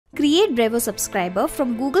create Brevo subscriber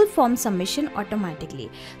from Google Form submission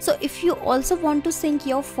automatically. So if you also want to sync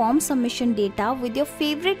your form submission data with your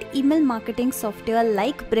favorite email marketing software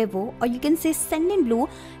like Brevo, or you can say Sendinblue,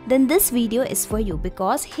 then this video is for you,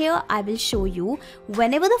 because here I will show you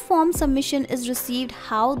whenever the form submission is received,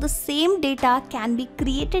 how the same data can be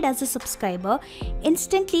created as a subscriber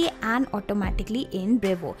instantly and automatically in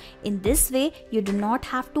Brevo. In this way, you do not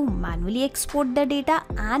have to manually export the data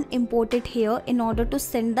and import it here in order to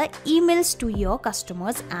send the emails to your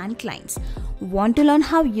customers and clients. Want to learn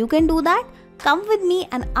how you can do that? Come with me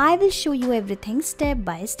and I will show you everything step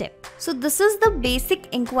by step. So this is the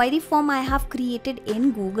basic inquiry form I have created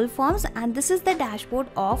in Google Forms, and this is the dashboard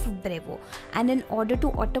of Brevo. And in order to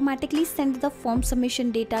automatically send the form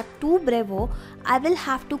submission data to Brevo, I will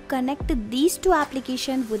have to connect these two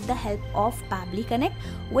applications with the help of Pabbly Connect,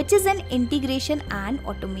 which is an integration and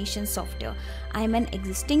automation software. I am an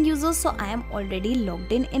existing user, so I am already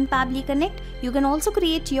logged in Pabbly Connect. You can also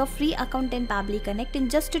create your free account in Pabbly Connect in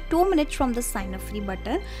just 2 minutes from the sign up free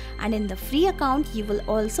button, and in the free account you will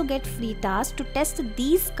also get free tasks to test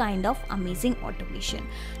these kind of amazing automation.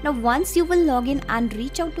 Now once you will log in and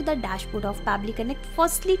reach out to the dashboard of Pabbly Connect,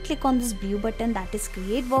 firstly click on this blue button, that is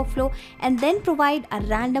create workflow, and then provide a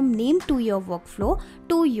random name to your workflow,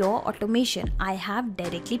 to your automation. I have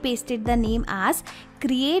directly pasted the name as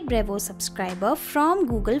create Brevo subscriber from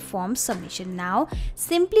Google Forms submission. Now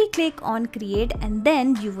simply click on create and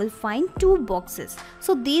then you will find two boxes.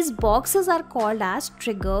 So these boxes are called as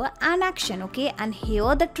trigger and action, okay, and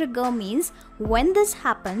here the trigger means when this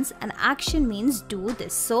happens and action means do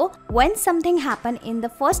this. So when something happen in the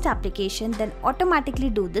first application, then automatically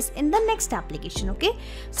do this in the next application, okay.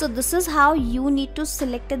 So this is how you need to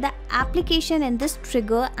select the application in this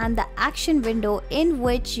trigger and the action window in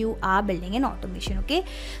which you are building an automation, okay.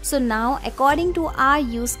 So now according to our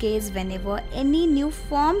use case, whenever any new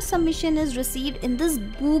form submission is received in this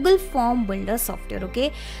Google Form Builder software,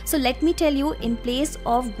 okay, so let me tell you, in place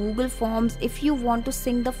of Google Forms, if you want to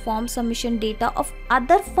sync the form submission data of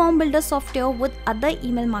other form builder software with other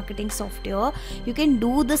email marketing software, you can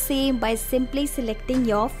do the same by simply selecting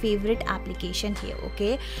your favorite application here,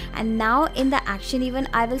 okay. And now in the action event,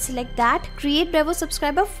 I will select that create Brevo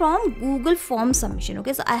subscriber from Google Form submission,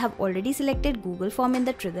 okay. So I have already selected Google Form in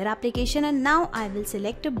the trigger application, and now I will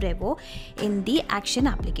select Brevo in the action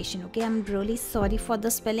application, okay. I'm really sorry for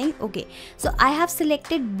the spelling, okay. So I have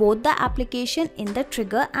selected both the application in the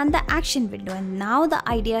trigger and the action window, and now the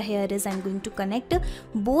idea here is I'm going to connect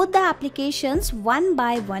both the applications one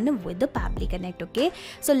by one with the Pabbly Connect, okay.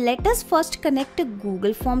 So let us first connect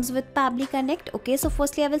Google Forms with Pabbly Connect, okay. So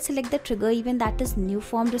firstly I will select the trigger event, that is new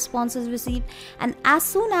form responses received, and as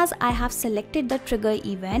soon as I have selected the trigger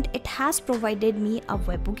event, it has provided me a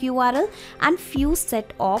webhook URL and few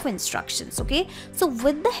set of instructions, okay. So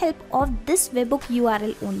with the help of this webhook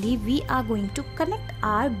URL only, we are going to connect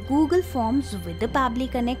our Google Forms with the Pabbly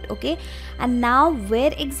Connect, okay. And now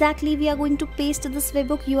where exactly we are going to paste this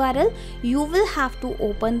webhook URL? You will have to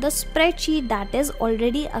open the spreadsheet that is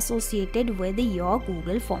already associated with your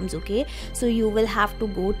Google Forms, okay. So you will have to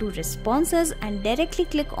go to responses and directly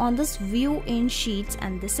click on this view in sheets,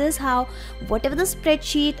 and this is how whatever the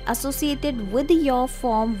spreadsheet associated with your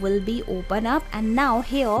form will be open up. And now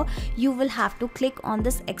here you will have to click on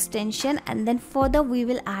this extension, and then further we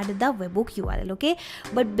will add the webhook URL, okay.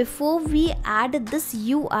 But before we add this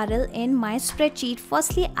URL in my spreadsheet,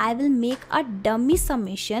 firstly I will make a dummy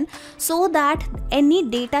submission so that any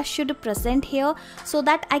data should present here, so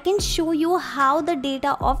that I can show you how the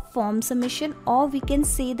data of form submission, or we can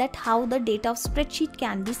say that how the data of spreadsheet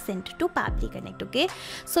can be sent to Pabbly Connect, okay.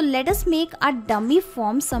 So let us make a dummy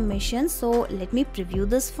form submission. So let me preview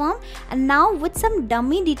this form, and now with some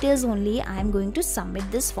dummy details only I am going to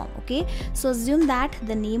submit this form, okay. So assume that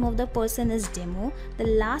the name of the person is demo, the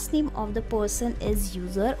last name of the person is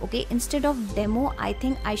user, okay. Instead of demo, I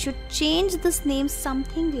think I should change this name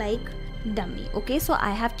something like dummy, okay. So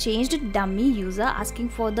I have changed dummy user, asking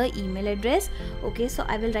for the email address, okay. So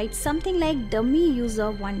I will write something like dummy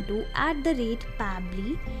user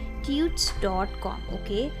 12@pabblytuts.com,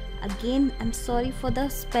 okay. Again, I'm sorry for the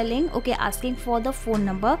spelling, okay, asking for the phone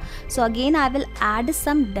number. So again I will add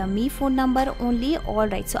some dummy phone number only.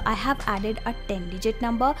 Alright, so I have added a 10-digit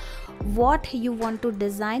number. What you want to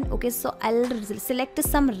design, okay, so I'll select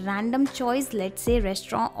some random choice, let's say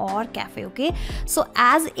restaurant or cafe, okay. So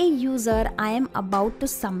as a user I am about to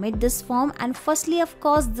submit this form, and firstly of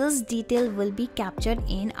course this detail will be captured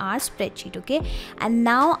in our spreadsheet, okay. And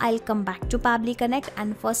now I'll come back to Pabbly Connect,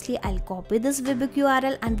 and firstly I'll copy this webhook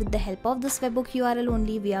URL, and with with the help of this webhook URL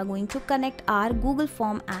only, we are going to connect our Google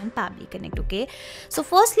form and Pabbly Connect. Okay, so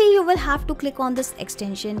firstly you will have to click on this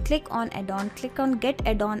extension, click on add-on, click on get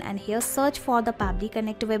add-on, and here search for the Pabbly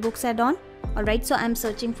Connect webhooks add-on. Alright, so I'm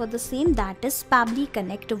searching for the same, that is Pabbly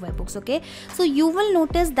Connect webhooks. Okay, so you will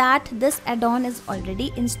notice that this add-on is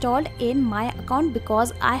already installed in my account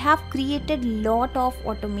because I have created lot of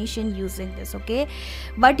automation using this. Okay,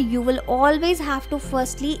 but you will always have to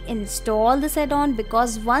firstly install this add-on,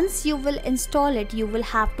 because once you will install it, you will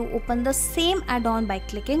have to open the same add-on by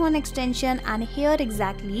clicking on extension, and here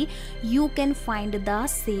exactly you can find the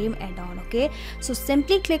same add-on. Okay, so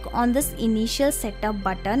simply click on this initial setup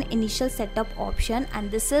button, initial setup option, and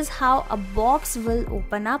this is how a box will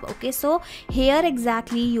open up. Okay, so here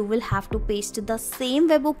exactly you will have to paste the same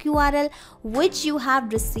webhook URL which you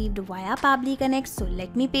have received via Pabbly Connect. So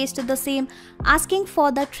let me paste the same, asking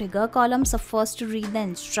for the trigger column. So first read the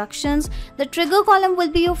instructions. The trigger column will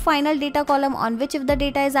be your final data column, on which if the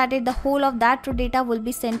data is added, the whole of that raw data will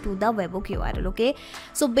be sent to the webhook URL. Okay,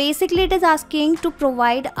 so basically it is asking to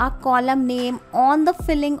provide a column name on the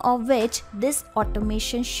filling of which this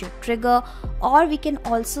automation should trigger, or we can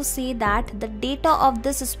also say that the data of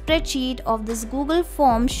this spreadsheet of this Google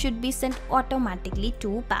form should be sent automatically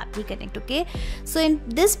to Pabbly Connect. Okay, so in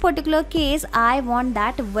this particular case I want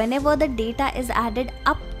that whenever the data is added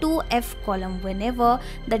up to F column, whenever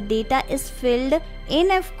the data is filled in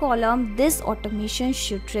F column, this automation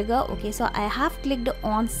should trigger. Okay, so I have clicked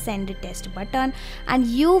on send test button, and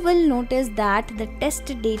you will notice that the test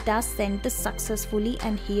data sent successfully,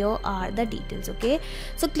 and here are the details. Okay,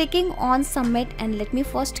 so clicking on submit, and let me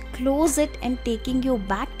first close it and taking you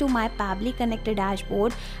back to my Pabbly Connected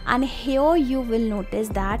dashboard, and here you will notice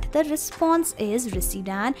that the response is received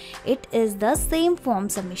and it is the same form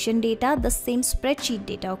submission data, the same spreadsheet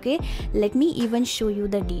data. Okay, let me even show you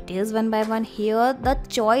the details one by one. Here the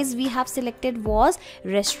choice we have selected was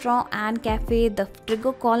restaurant and cafe. The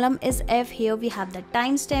trigger column is F. Here we have the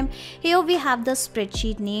timestamp. Here we have the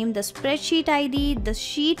spreadsheet name, the spreadsheet ID, the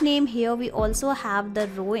sheet name. Here we also have the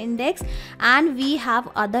row index, and we have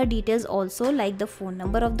other details also, like the phone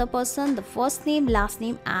number of the person, the first name, last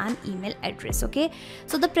name, and email address. Okay,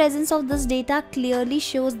 so the presence of this data clearly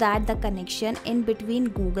shows that the connection in between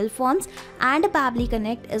Google Forms and Pabbly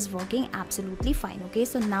Connect is working absolutely fine. Okay,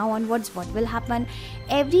 so now onwards what will happen?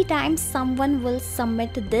 Every time someone will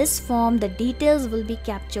submit this form, the details will be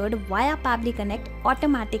captured via Pabbly Connect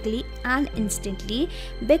automatically and instantly,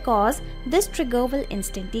 because this trigger will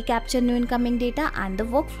instantly capture new incoming data and the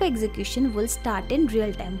workflow execution will start in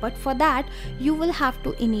real time. But for that you will have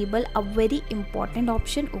to enable a very important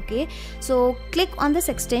option. Okay, so click on this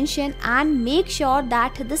extension and make sure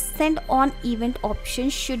that this send on event option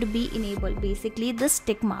should be enabled, basically this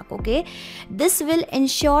tick mark. Okay, this will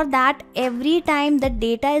ensure that every time the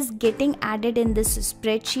data is getting added in this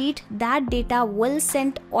spreadsheet, that data will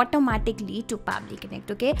send automatically to Pabbly Connect.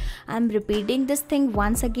 Okay, I'm repeating this thing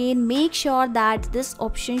once again. Make sure that this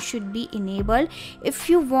option should be enabled if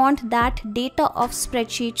you want that data of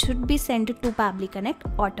spreadsheet should be sent to Pabbly Connect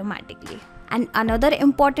automatically. And another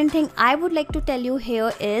important thing I would like to tell you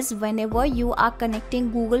here is, whenever you are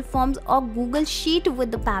connecting Google Forms or Google Sheet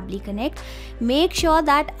with the Pabbly Connect, make sure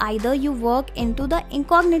that either you work into the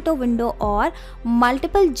incognito window or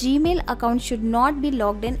multiple Gmail accounts should not be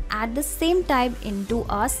logged in at the same time into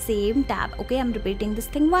a same tab. Okay, I'm repeating this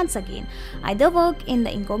thing once again. Either work in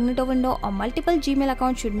the incognito window or multiple Gmail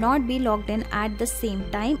accounts should not be logged in at the same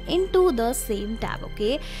time into the same tab.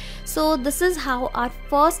 Okay, so this is how our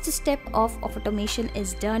first step of automation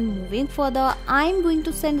is done. Moving further, I'm going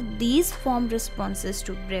to send these form responses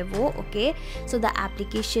to Brevo. Okay, so the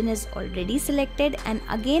application is already selected, and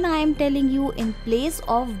again I am telling you, in place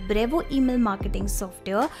of Brevo email marketing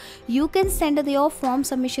software, you can send your form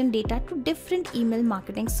submission data to different email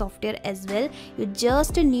marketing software as well. You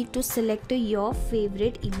just need to select your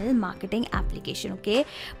favorite email marketing application. Okay,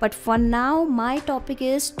 but for now my topic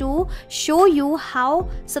is to show you how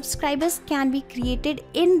subscribers can be created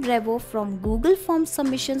in Brevo from Google Form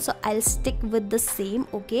submission. So I'll stick with the same.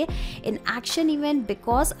 Okay, in action event,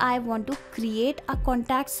 because I want to create a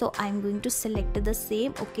contact, so I'm going to select the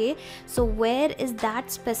same. Okay, so where is that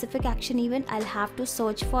specific action event? I'll have to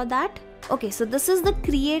search for that. Okay, so this is the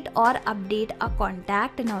create or update a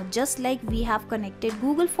contact. Now just like we have connected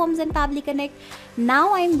Google Forms and Pabbly Connect,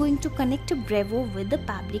 now I am going to connect to Brevo with the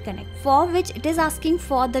Pabbly Connect, for which it is asking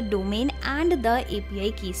for the domain and the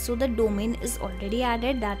API key. So the domain is already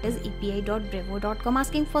added, that is api.brevo.com,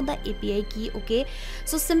 asking for the API key. Okay,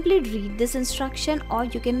 so simply read this instruction, or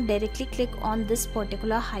you can directly click on this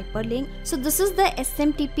particular hyperlink. So this is the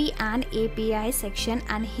SMTP and API section,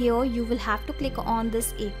 and here you will have to click on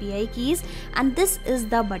this API keys, and this is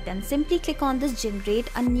the button. Simply click on this generate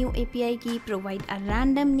a new API key, provide a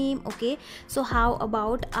random name. Okay, so how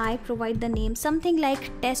about I provide the name something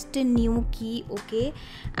like test new key. Okay,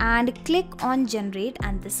 and click on generate,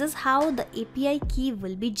 and this is how the API key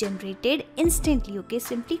will be generated instantly. Okay,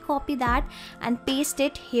 simply copy that and paste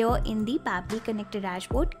it here in the Pabbly Connect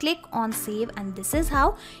dashboard. Click on save, and this is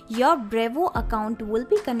how your Brevo account will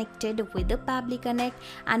be connected with the Pabbly Connect.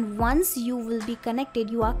 And once you will be connected,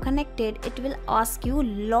 you are connected, it will ask you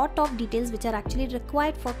lot of details which are actually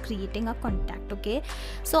required for creating a contact. Okay,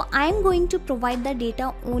 so I am going to provide the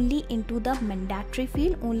data only into the mandatory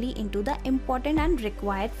field, only into the important and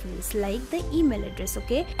required fields like the email address.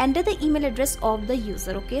 Okay, enter the email address of the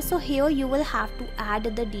user. Okay, so here you will have to add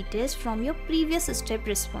the details from your previous step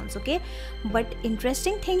response. Okay, but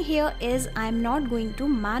interesting thing here is I am not going to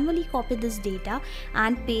manually copy this data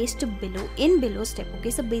and paste below step.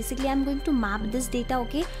 Okay, so basically I am going to map this data.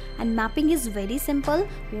 Okay, and mapping is very simple.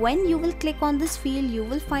 When you will click on this field, you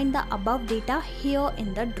will find the above data here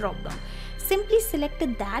in the drop down. Simply select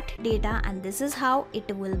that data, and this is how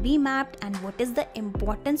it will be mapped. And what is the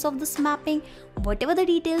importance of this mapping? Whatever the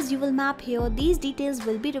details you will map here, these details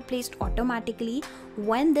will be replaced automatically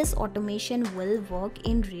when this automation will work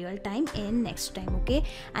in real time in next time. Okay,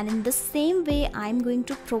 and in the same way I'm going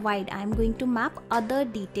to map other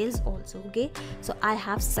details also. Okay, so I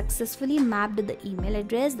have successfully mapped the email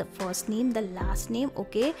address, the first name, the last name.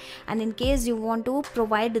 Okay, and in case you want to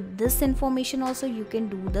provide this information also, you can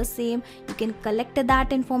do the same. You can collect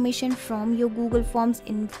that information from your Google Forms.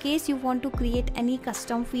 In case you want to create any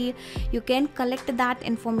custom field, you can collect that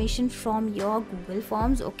information from your Google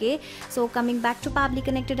Forms. Okay, so coming back to Pabbly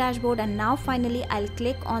Connect dashboard, and now finally I'll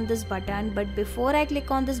click on this button. But before I click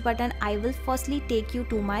on this button, I will firstly take you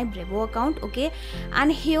to my Brevo account. Okay,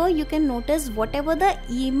 and here you can notice whatever the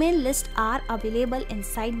email list are available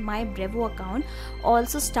inside my Brevo account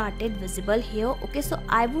also started visible here. Okay, so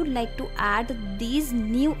I would like to add these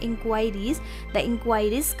new inquiries, the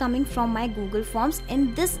inquiries coming from my Google Forms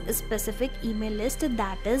in this specific email list,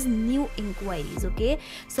 that is new inquiries. Okay,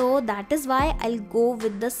 so that is why I'll go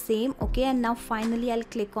with the same. Okay, and now finally I'll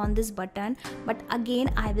click on this button, but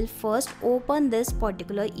again I will first open this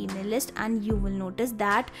particular email list, and you will notice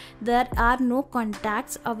that there are no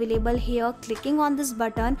contacts available here. Clicking on this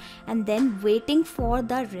button and then waiting for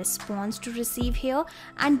the response to receive here,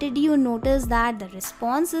 and did you notice that the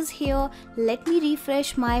response is here? Let me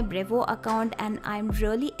refresh my Brevo account, and I'm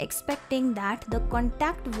really expecting that the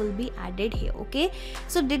contact will be added here. Okay,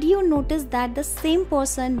 so did you notice that the same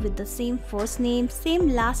person with the same first name, same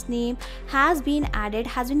last name has been added,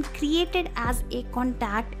 has been created as a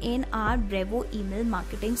contact in our Brevo email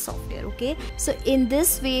marketing software. Okay, so in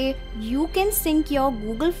this way you can sync your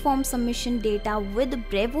Google Form submission data with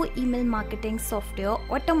Brevo email marketing software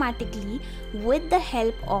automatically with the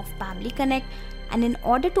help of Pabbly Connect. And in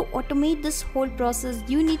order to automate this whole process,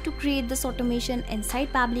 you need to create this automation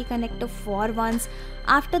inside Pabbly Connect for once.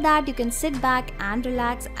 After that, you can sit back and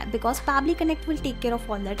relax, because Pabbly Connect will take care of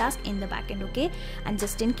all the tasks in the backend. Okay, and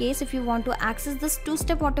just in case if you want to access this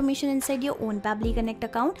two-step automation inside your own Pabbly Connect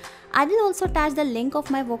account, I will also attach the link of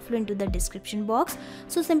my workflow into the description box.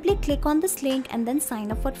 So simply click on this link and then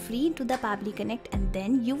sign up for free into the Pabbly Connect, and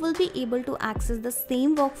then you will be able to access the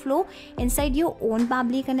same workflow inside your own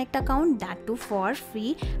Pabbly Connect account, that too for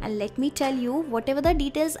free. And let me tell you, whatever the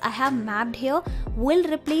details I have mapped here will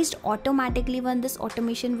replaced automatically when this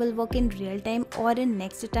automation will work in real time or in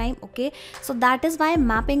next time. Okay, so that is why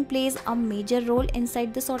mapping plays a major role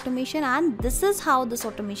inside this automation, and this is how this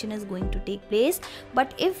automation is going to take place.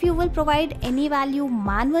 But if you will provide any value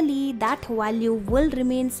manually, that value will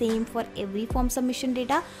remain same for every form submission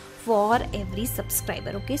data for every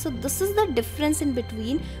subscriber. Okay, so this is the difference in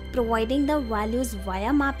between providing the values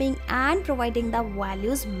via mapping and providing the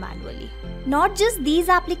values manually. Not just these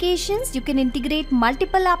applications, you can integrate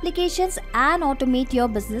multiple applications and automate your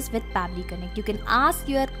business with Pabbly Connect. You can ask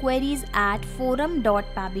your queries at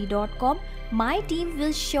forum.pabbly.com. My team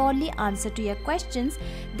will surely answer to your questions.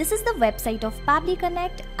 This is the website of Pabbly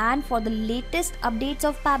Connect, and for the latest updates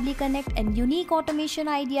of Pabbly Connect and unique automation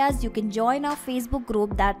ideas, you can join our Facebook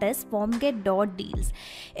group, that is formget.deals.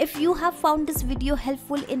 If you have found this video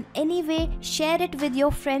helpful in any way, share it with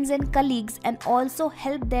your friends and colleagues and also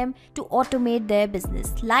help them to automate their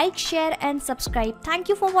business. Like, share and subscribe. Thank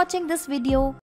you for watching this video.